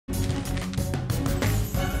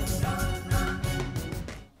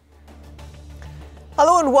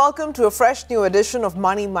Hello and welcome to a fresh new edition of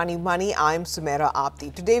Money, Money, Money. I'm Sumera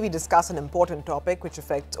Apti. Today we discuss an important topic which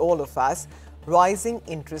affects all of us, rising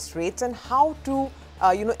interest rates and how to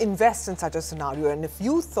invest in such a scenario. And if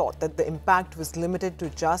you thought that the impact was limited to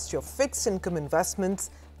just your fixed income investments,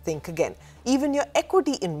 think again. Even your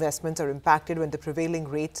equity investments are impacted when the prevailing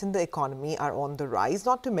rates in the economy are on the rise,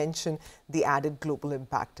 not to mention the added global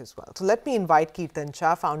impact as well. So let me invite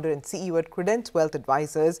Kirtan.shah, founder and CEO at Credence Wealth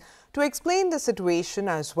Advisors, to explain the situation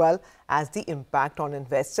as well as the impact on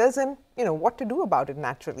investors and, what to do about it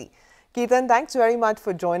naturally. Kirtan, thanks very much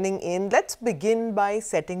for joining in. Let's begin by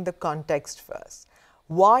setting the context first.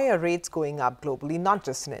 Why are rates going up globally, not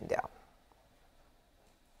just in India?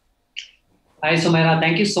 Hi, Sumera.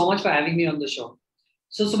 Thank you so much for having me on the show.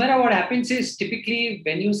 So, Sumera, what happens is typically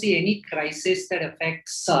when you see any crisis that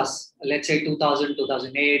affects us, let's say 2000,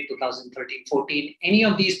 2008, 2013, 14, any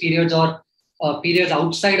of these periods or periods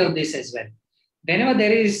outside of this as well. Whenever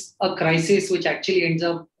there is a crisis which actually ends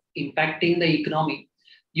up impacting the economy,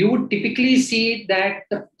 you would typically see that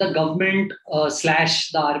the government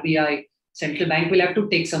slash the RBI, central bank, will have to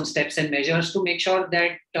take some steps and measures to make sure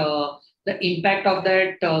that the impact of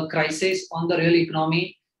that crisis on the real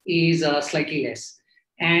economy is slightly less.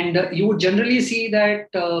 And you would generally see that,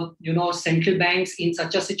 central banks in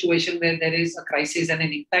such a situation where there is a crisis and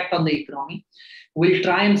an impact on the economy will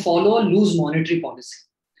try and follow a loose monetary policy.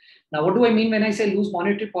 Now, what do I mean when I say loose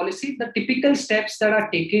monetary policy? The typical steps that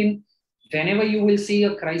are taken whenever you will see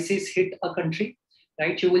a crisis hit a country,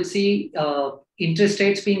 right? You will see interest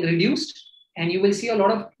rates being reduced and you will see a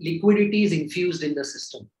lot of liquidity is infused in the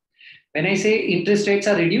system. When I say interest rates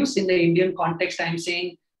are reduced in the Indian context, I'm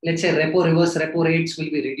saying, let's say repo, reverse repo rates will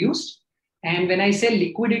be reduced. And when I say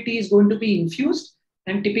liquidity is going to be infused,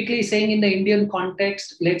 I'm typically saying in the Indian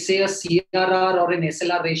context, let's say a CRR or an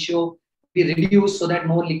SLR ratio be reduced so that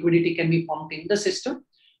more liquidity can be pumped in the system.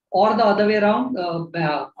 Or the other way around,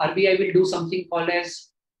 RBI will do something called as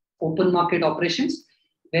open market operations,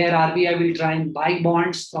 where RBI will try and buy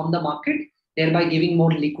bonds from the market, thereby giving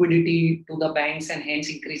more liquidity to the banks and hence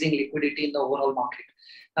increasing liquidity in the overall market.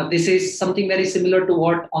 Now, this is something very similar to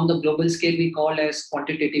what on the global scale we call as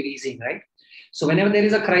quantitative easing, right? So whenever there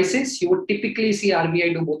is a crisis, you would typically see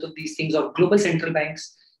RBI do both of these things, or global central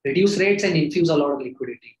banks reduce rates and infuse a lot of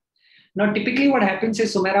liquidity. Now, typically what happens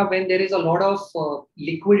is, Sumera, when there is a lot of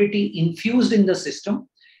liquidity infused in the system,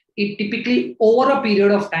 it typically over a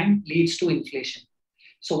period of time leads to inflation.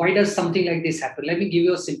 So why does something like this happen? Let me give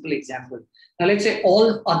you a simple example. Now, let's say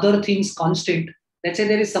all other things constant. Let's say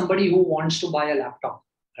there is somebody who wants to buy a laptop,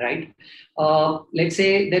 right? Let's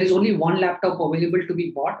say there is only one laptop available to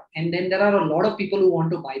be bought, and then there are a lot of people who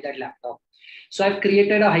want to buy that laptop. So I've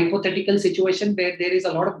created a hypothetical situation where there is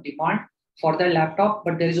a lot of demand for the laptop,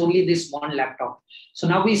 but there is only this one laptop. So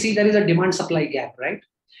now we see there is a demand supply gap, right?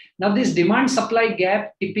 Now this demand supply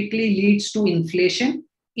gap typically leads to inflation,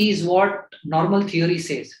 is what normal theory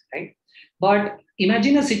says, right? But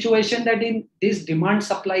imagine a situation that in this demand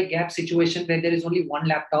supply gap situation where there is only one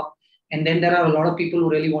laptop and then there are a lot of people who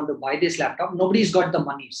really want to buy this laptop, nobody's got the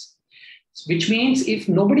monies. Which means if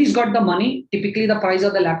nobody's got the money, typically the price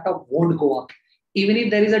of the laptop won't go up, even if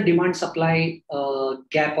there is a demand supply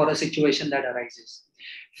gap or a situation that arises.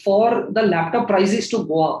 For the laptop prices to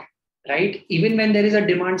go up, right, even when there is a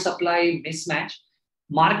demand supply mismatch,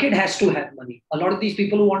 market has to have money. A lot of these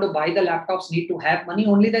people who want to buy the laptops need to have money,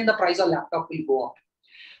 only then the price of laptop will go up.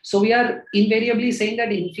 So we are invariably saying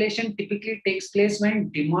that inflation typically takes place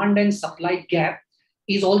when demand and supply gap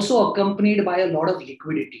is also accompanied by a lot of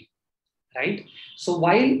liquidity, right? So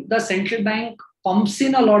while the central bank pumps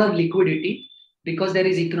in a lot of liquidity because there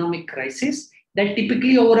is economic crisis, that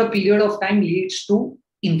typically over a period of time leads to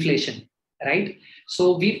inflation, right?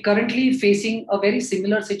 So we're currently facing a very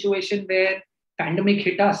similar situation where pandemic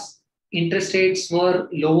hit us, interest rates were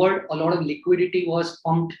lowered, a lot of liquidity was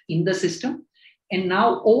pumped in the system. And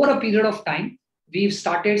now over a period of time, we've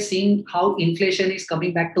started seeing how inflation is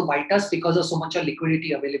coming back to bite us because of so much of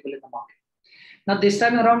liquidity available in the market. Now, this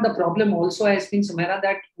time around, the problem also has been, Sumera,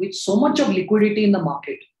 that with so much of liquidity in the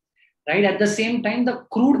market, right, at the same time, the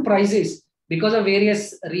crude prices, because of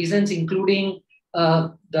various reasons, including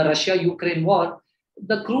the Russia-Ukraine war,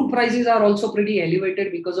 the crude prices are also pretty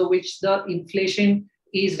elevated, because of which the inflation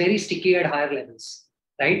is very sticky at higher levels,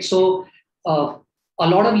 right? So a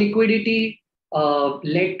lot of liquidity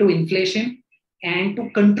led to inflation, and to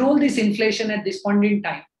control this inflation at this point in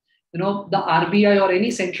time, the RBI or any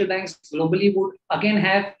central banks globally would again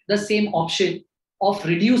have the same option of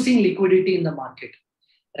reducing liquidity in the market,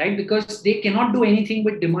 right? Because they cannot do anything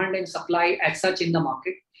with demand and supply as such in the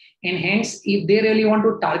market. And hence, if they really want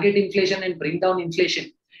to target inflation and bring down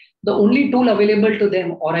inflation, the only tool available to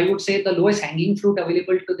them, or I would say the lowest hanging fruit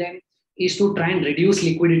available to them, is to try and reduce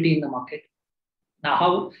liquidity in the market.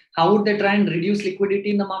 Now, how would they try and reduce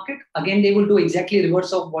liquidity in the market? Again, they will do exactly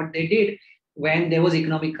reverse of what they did when there was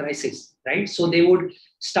economic crisis, right? So they would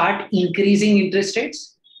start increasing interest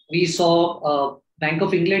rates. We saw Bank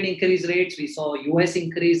of England increase rates. We saw US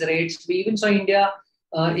increase rates. We even saw India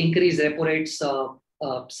increase repo rates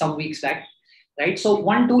some weeks back, right? So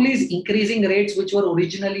one tool is increasing rates, which were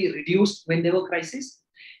originally reduced when there were crises.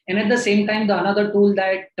 And at the same time, the another tool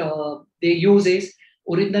that they use is,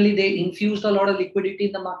 originally they infused a lot of liquidity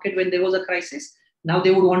in the market when there was a crisis. Now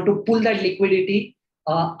they would want to pull that liquidity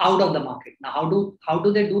out of the market. Now, how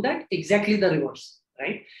do they do that? Exactly the reverse,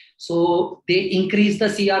 right? So they increase the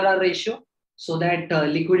CRR ratio so that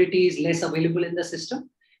liquidity is less available in the system.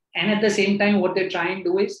 And at the same time, what they try and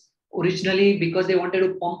do is, originally, because they wanted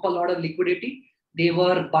to pump a lot of liquidity, they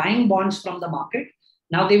were buying bonds from the market.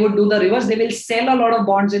 Now they would do the reverse. They will sell a lot of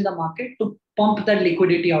bonds in the market to pump that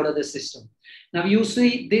liquidity out of the system. Now you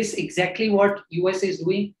see this exactly what US is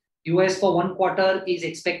doing. US for one quarter is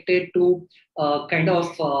expected to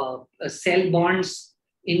sell bonds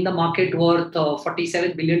in the market worth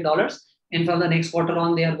 $47 billion. And from the next quarter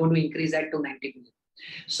on, they are going to increase that to 90 billion.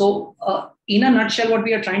 So in a nutshell, what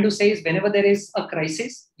we are trying to say is, whenever there is a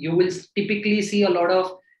crisis, you will typically see a lot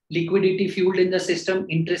of liquidity fueled in the system,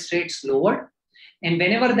 interest rates lowered. And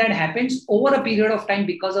whenever that happens over a period of time,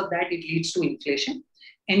 because of that, it leads to inflation.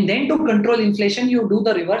 And then to control inflation, you do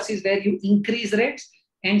the reverse, is where you increase rates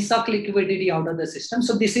and suck liquidity out of the system.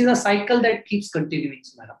 So this is a cycle that keeps continuing,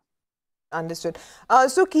 Sumera. Understood.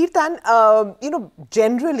 So Kirtan,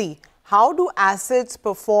 generally, how do assets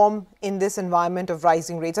perform in this environment of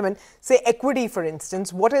rising rates? I mean, say equity, for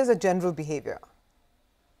instance, what is a general behavior?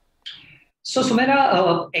 So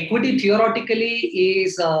Sumera, equity theoretically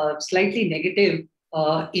is slightly negative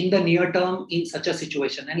in the near term in such a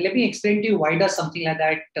situation. And let me explain to you why does something like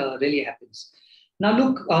that really happens. Now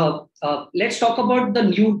look, let's talk about the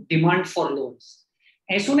new demand for loans.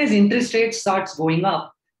 As soon as interest rates starts going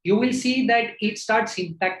up, you will see that it starts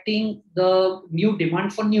impacting the new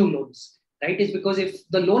demand for new loans, right? It's because if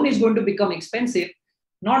the loan is going to become expensive,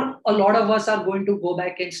 not a lot of us are going to go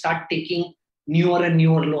back and start taking newer and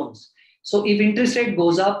newer loans. So if interest rate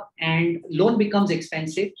goes up and loan becomes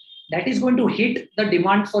expensive, that is going to hit the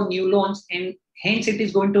demand for new loans, and hence it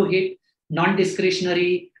is going to hit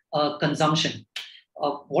non-discretionary consumption.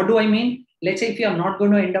 What do I mean? Let's say if you are not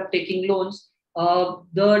going to end up taking loans,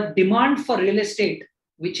 the demand for real estate,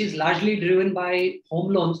 which is largely driven by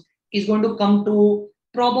home loans, is going to come to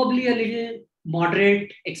probably a little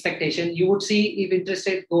moderate expectation. You would see if interest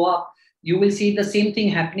rates go up, you will see the same thing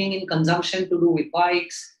happening in consumption to do with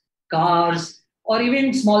bikes, cars, or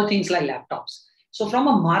even small things like laptops. So from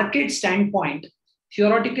a market standpoint,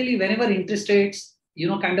 theoretically, whenever interest rates,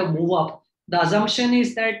 kind of move up, the assumption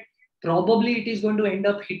is that probably it is going to end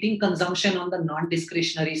up hitting consumption on the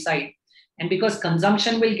non-discretionary side. And because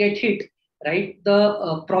consumption will get hit, right,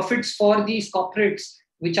 the profits for these corporates,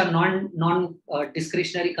 which are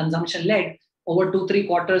non-discretionary consumption led, over 2-3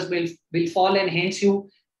 quarters will fall, and hence you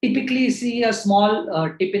typically see a small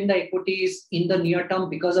dip in the equities in the near term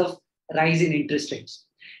because of rise in interest rates.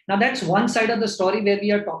 Now that's one side of the story where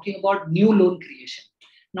we are talking about new loan creation.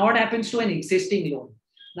 Now what happens to an existing loan?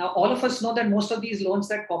 Now all of us know that most of these loans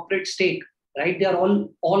that corporates take, right, they are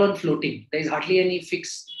all on floating. There is hardly any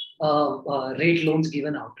fixed rate loans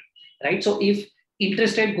given out, right? So if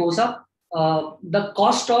interest rate goes up, the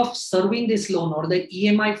cost of serving this loan or the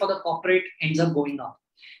EMI for the corporate ends up going up,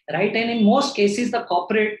 right? And in most cases, the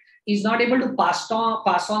corporate is not able to pass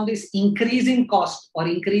on this increase in cost or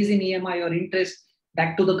increase in EMI or interest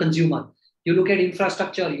back to the consumer. You look at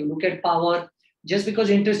infrastructure, you look at power. Just because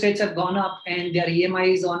interest rates have gone up and their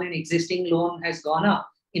EMIs on an existing loan has gone up,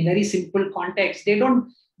 in very simple context, they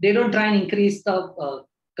don't try and increase the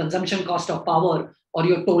consumption cost of power or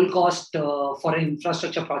your toll cost for an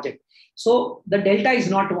infrastructure project. So the delta is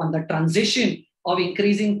not one. The transition of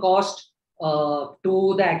increasing cost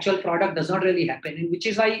to the actual product does not really happen, and which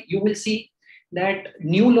is why you will see that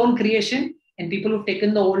new loan creation and people who've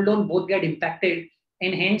taken the old loan both get impacted,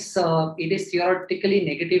 and hence it is theoretically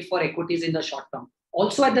negative for equities in the short term.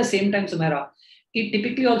 Also at the same time, Sumera, it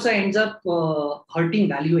typically also ends up hurting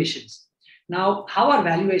valuations. Now, how are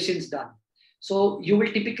valuations done? So you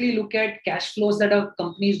will typically look at cash flows that a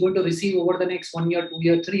company is going to receive over the next 1 year, 2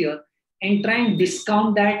 year, 3 year, and try and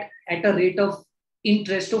discount that at a rate of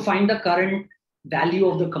interest to find the current value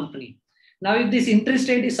of the company. Now, if this interest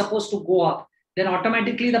rate is supposed to go up, then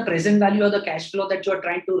automatically the present value of the cash flow that you are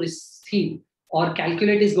trying to receive or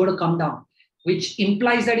calculate is going to come down, which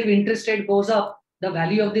implies that if interest rate goes up, the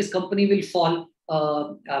value of this company will fall.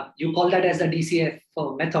 You call that as the DCF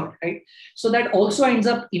method, right? So that also ends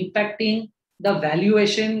up impacting the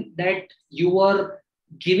valuation that you were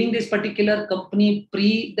giving this particular company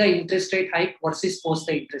pre the interest rate hike versus post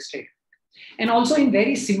the interest rate. And also in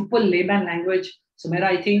very simple layman language, Sumera,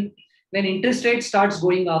 I think when interest rate starts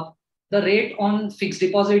going up, the rate on fixed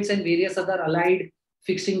deposits and various other allied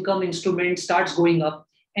fixed income instruments starts going up.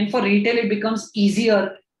 And for retail, it becomes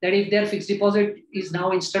easier that if their fixed deposit is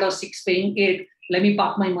now instead of 6 paying 8, let me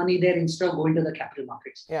park my money there instead of going to the capital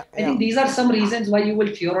markets. I think these are some reasons why you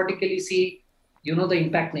will theoretically see, the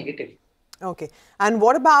impact negative. Okay. And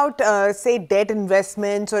what about, say, debt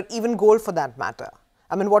investments or even gold for that matter?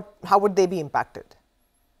 I mean, how would they be impacted?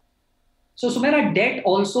 So, Sumera, debt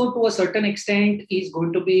also to a certain extent is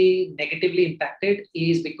going to be negatively impacted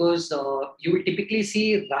is because you will typically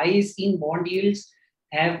see rise in bond yields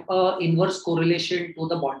have an inverse correlation to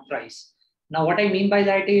the bond price. Now, what I mean by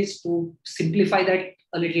that is to simplify that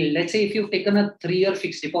a little. Let's say if you've taken a 3-year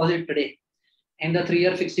fixed deposit today and the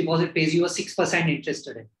 3-year fixed deposit pays you a 6% interest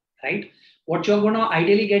today, right? What you're going to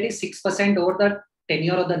ideally get is 6% over the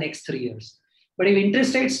tenure of the next 3 years. But if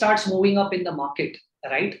interest rate starts moving up in the market,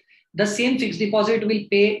 right, the same fixed deposit will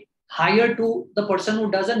pay higher to the person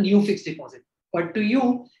who does a new fixed deposit. But to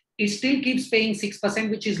you, it still keeps paying 6%,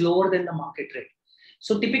 which is lower than the market rate.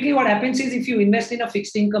 So typically what happens is if you invest in a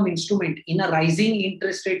fixed income instrument in a rising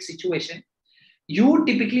interest rate situation, you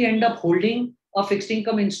typically end up holding a fixed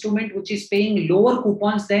income instrument which is paying lower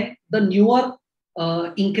coupons than the newer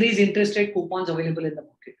increased interest rate coupons available in the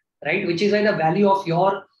market, right? Which is why the value of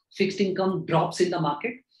your fixed income drops in the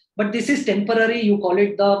market. But this is temporary. You call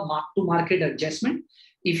it the mark to market adjustment.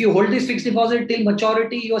 If you hold this fixed deposit till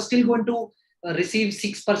maturity, you are still going to receive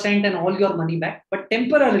 6% and all your money back. But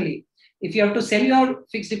temporarily, if you have to sell your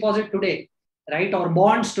fixed deposit today, right, or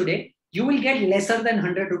bonds today, you will get lesser than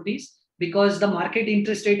 100 rupees because the market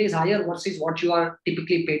interest rate is higher versus what you are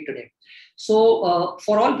typically paid today. So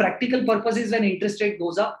for all practical purposes, when interest rate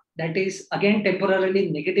goes up, that is again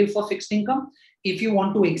temporarily negative for fixed income if you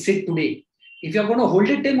want to exit today. If you're going to hold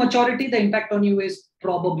it till maturity, the impact on you is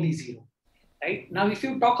probably zero. Right? Now, if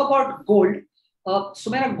you talk about gold,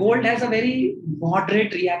 Sumera, gold has a very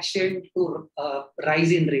moderate reaction to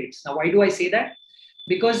rise in rates. Now, why do I say that?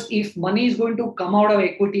 Because if money is going to come out of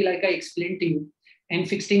equity, like I explained to you, and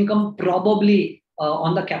fixed income probably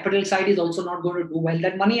on the capital side is also not going to do well,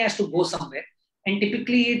 that money has to go somewhere. And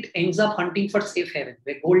typically it ends up hunting for safe haven,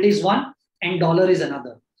 where gold is one and dollar is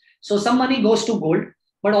another. So some money goes to gold,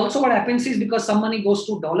 but also what happens is because some money goes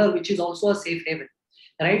to dollar, which is also a safe haven,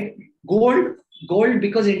 right? Gold,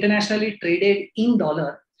 because internationally traded in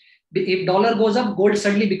dollar, if dollar goes up, gold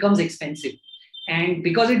suddenly becomes expensive. And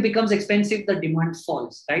because it becomes expensive, the demand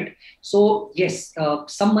falls, right? So yes,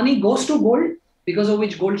 some money goes to gold because of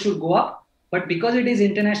which gold should go up. But because it is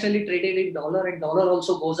internationally traded in dollar and dollar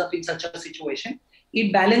also goes up in such a situation,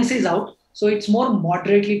 it balances out. So it's more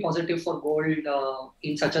moderately positive for gold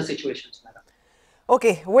in such a situation.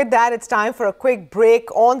 Okay, with that, it's time for a quick break.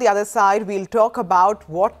 On the other side, we'll talk about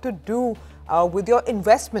what to do with your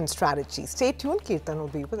investment strategy. Stay tuned. Kirtan will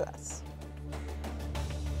be with us.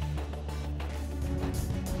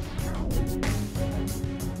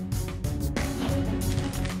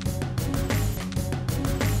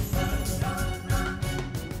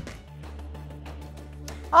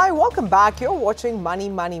 Hi, welcome back. You're watching Money,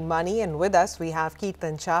 Money, Money, and with us we have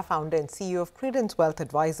Kirtan.shah, founder and CEO of Credence Wealth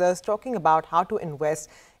Advisors, talking about how to invest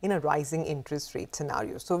in a rising interest rate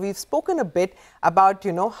scenario. So we've spoken a bit about,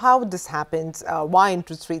 how this happens, why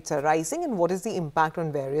interest rates are rising and what is the impact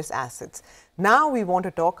on various assets. Now we want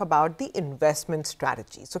to talk about the investment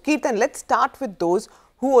strategy. So Kirtan, let's start with those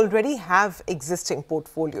who already have existing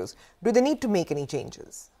portfolios. Do they need to make any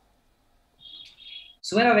changes?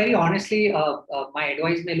 So, very honestly, my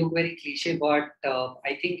advice may look very cliche, but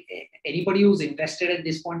I think anybody who's invested at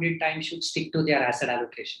this point in time should stick to their asset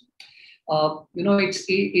allocation.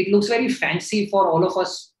 It looks very fancy for all of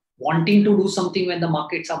us wanting to do something when the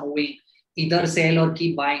markets are moving, either sell or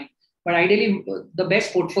keep buying. But ideally, the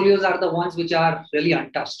best portfolios are the ones which are really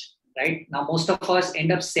untouched, right? Now, most of us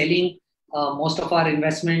end up selling most of our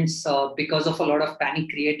investments because of a lot of panic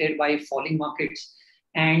created by falling markets.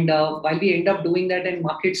 And while we end up doing that and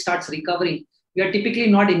market starts recovering, we are typically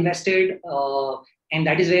not invested. And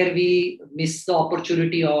that is where we miss the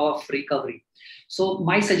opportunity of recovery. So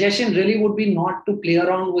my suggestion really would be not to play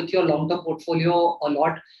around with your long-term portfolio a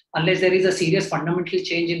lot unless there is a serious fundamental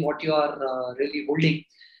change in what you are really holding.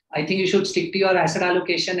 I think you should stick to your asset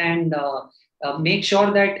allocation and make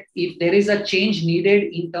sure that if there is a change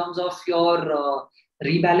needed in terms of your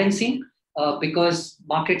rebalancing, because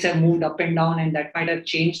markets have moved up and down, and that might have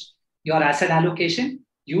changed your asset allocation.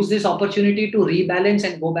 Use this opportunity to rebalance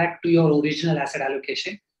and go back to your original asset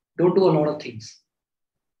allocation. Don't do a lot of things.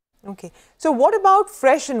 Okay. So what about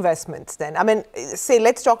fresh investments then? I mean, say,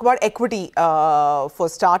 let's talk about equity for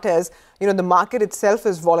starters. The market itself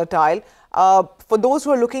is volatile. For those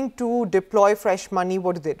who are looking to deploy fresh money,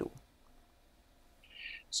 what do they do?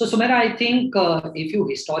 So, Sumera, I think if you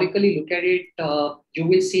historically look at it, you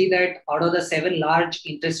will see that out of the 7 large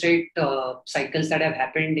interest rate cycles that have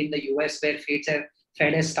happened in the US, where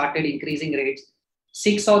Fed has started increasing rates,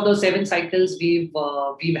 6 of those 7 cycles we've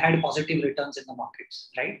had positive returns in the markets,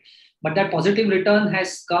 right? But that positive return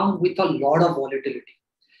has come with a lot of volatility.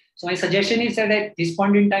 So my suggestion is that at this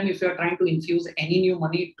point in time, if you are trying to infuse any new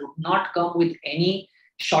money, do not come with any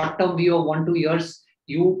short-term view of 1-2 years.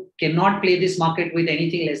 You cannot play this market with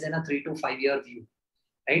anything less than a 3 to 5 year view,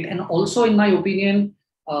 right? And also, in my opinion,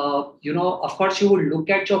 of course, you will look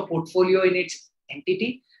at your portfolio in its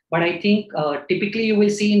entity, but I think typically you will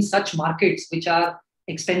see in such markets which are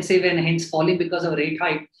expensive and hence falling because of rate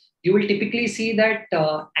hike, you will typically see that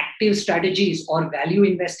active strategies or value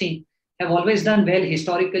investing have always done well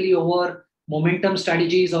historically over momentum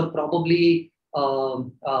strategies or probably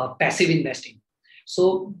passive investing.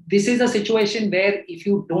 So this is a situation where if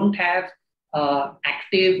you don't have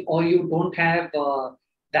active or you don't have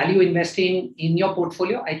value investing in your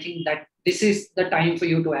portfolio, I think that this is the time for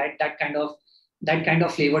you to add that kind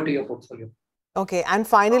of flavor to your portfolio. Okay, and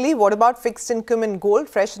finally, what about fixed income and gold,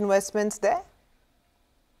 fresh investments there?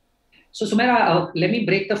 So Sumera, let me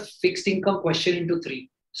break the fixed income question into 3.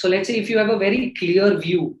 So let's say if you have a very clear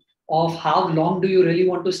view of how long do you really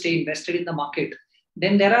want to stay invested in the market,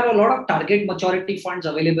 then there are a lot of target maturity funds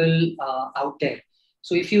available out there.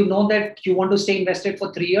 So if you know that you want to stay invested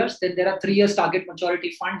for 3 years, then there are 3 years target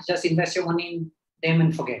maturity funds. Just invest your money in them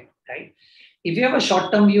and forget, right? If you have a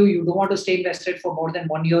short-term view, you don't want to stay invested for more than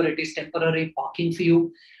 1 year, it is temporary parking for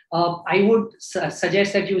you. I would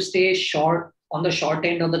suggest that you stay short on the short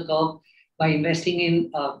end of the curve by investing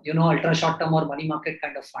in ultra short-term or money market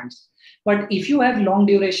kind of funds. But if you have long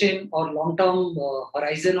duration or long-term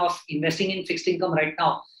horizon of investing in fixed income right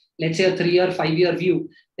now, let's say a 3-year, 5-year view,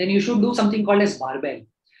 then you should do something called as barbell.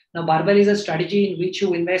 Now, barbell is a strategy in which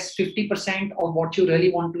you invest 50% of what you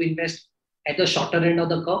really want to invest at the shorter end of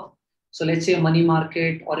the curve. So let's say a money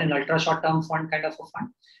market or an ultra short-term fund kind of a fund.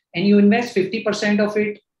 And you invest 50% of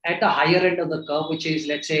it at the higher end of the curve, which is,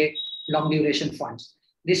 let's say, long duration funds.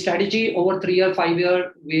 This strategy over 3-year,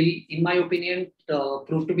 5-year will, in my opinion,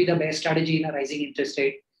 prove to be the best strategy in a rising interest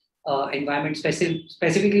rate environment,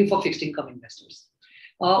 specifically for fixed income investors.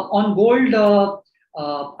 On gold,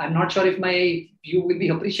 I'm not sure if my view will be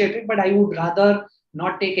appreciated, but I would rather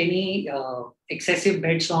not take any excessive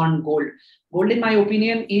bets on gold. Gold, in my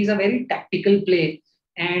opinion, is a very tactical play.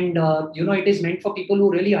 And, it is meant for people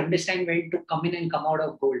who really understand when to come in and come out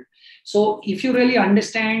of gold. So if you really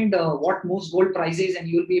understand what moves gold prices and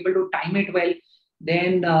you'll be able to time it well,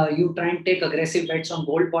 then you try and take aggressive bets on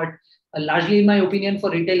gold. But largely, in my opinion,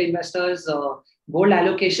 for retail investors, gold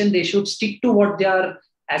allocation, they should stick to what their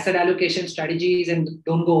asset allocation strategies and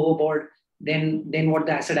don't go overboard than what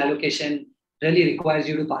the asset allocation really requires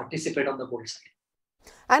you to participate on the gold side.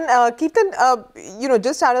 And Kirtan,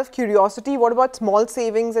 just out of curiosity, what about small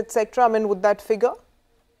savings, etc.? I mean, would that figure?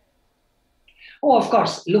 Oh, of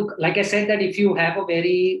course. Look, like I said, that if you have a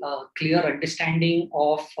very clear understanding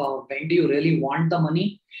of when do you really want the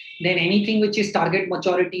money, then anything which is target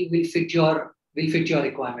maturity will fit your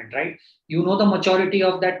requirement, right? You know the maturity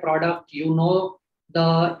of that product. You know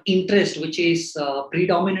the interest, which is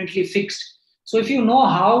predominantly fixed. So if you know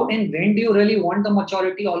how and when do you really want the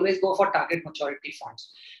maturity, always go for target maturity funds.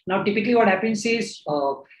 Now, typically what happens is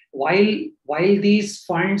while these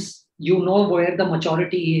funds, you know where the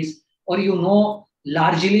maturity is, or you know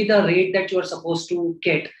largely the rate that you are supposed to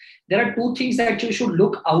get, there are 2 things that you should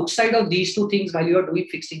look outside of these 2 things while you are doing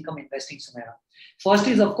fixed income investing, Sumera. First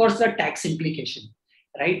is, of course, the tax implication.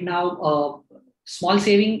 Right now, small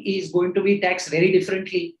saving is going to be taxed very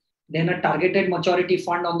differently than a targeted maturity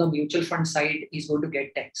fund on the mutual fund side is going to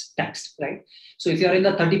get taxed, right? So if you're in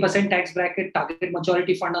the 30% tax bracket, target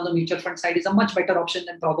maturity fund on the mutual fund side is a much better option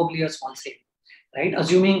than probably a small saving, right?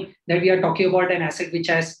 Assuming that we are talking about an asset which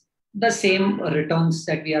has the same returns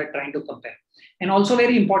that we are trying to compare. And also,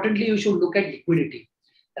 very importantly, you should look at liquidity,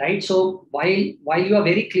 right? So while you are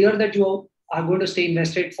very clear that you are going to stay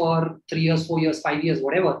invested for 3 years, 4 years, 5 years,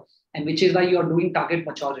 whatever, and which is why you are doing target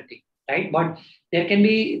maturity, right? But there can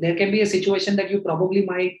be a situation that you probably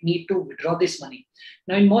might need to withdraw this money.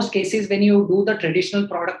 Now, in most cases, when you do the traditional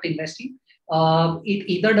product investing, it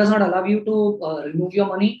either does not allow you to remove your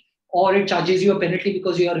money, or it charges you a penalty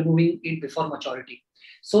because you are removing it before maturity.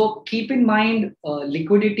 So keep in mind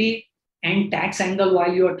liquidity and tax angle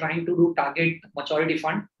while you are trying to do target maturity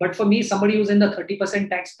fund. But for me, somebody who's in the 30%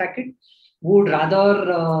 tax bracket would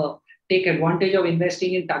rather take advantage of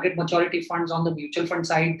investing in target maturity funds on the mutual fund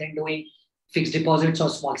side than doing fixed deposits or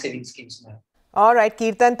small savings schemes. All right,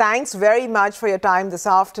 Kirtan, thanks very much for your time this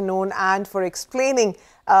afternoon and for explaining,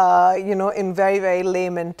 in very, very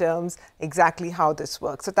layman terms, exactly how this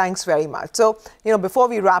works. So thanks very much. So, before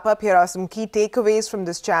we wrap up, here are some key takeaways from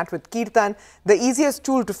this chat with Kirtan. The easiest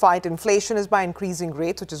tool to fight inflation is by increasing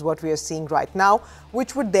rates, which is what we are seeing right now,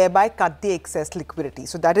 which would thereby cut the excess liquidity.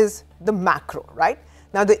 So that is the macro, right?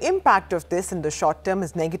 Now, the impact of this in the short term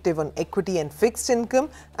is negative on equity and fixed income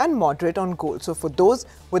and moderate on gold. So for those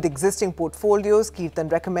with existing portfolios, Kirtan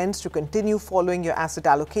recommends to continue following your asset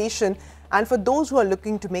allocation. And for those who are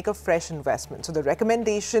looking to make a fresh investment, so the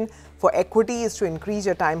recommendation for equity is to increase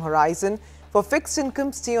your time horizon. For fixed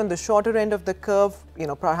income, stay on the shorter end of the curve,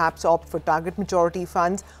 perhaps opt for target maturity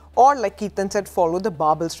funds, or like Kirtan said, follow the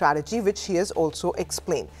barbell strategy, which he has also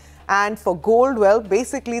explained. And for gold, well,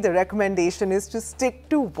 basically the recommendation is to stick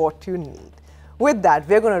to what you need. With that,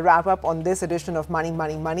 we're going to wrap up on this edition of Money,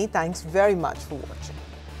 Money, Money. Thanks very much for watching.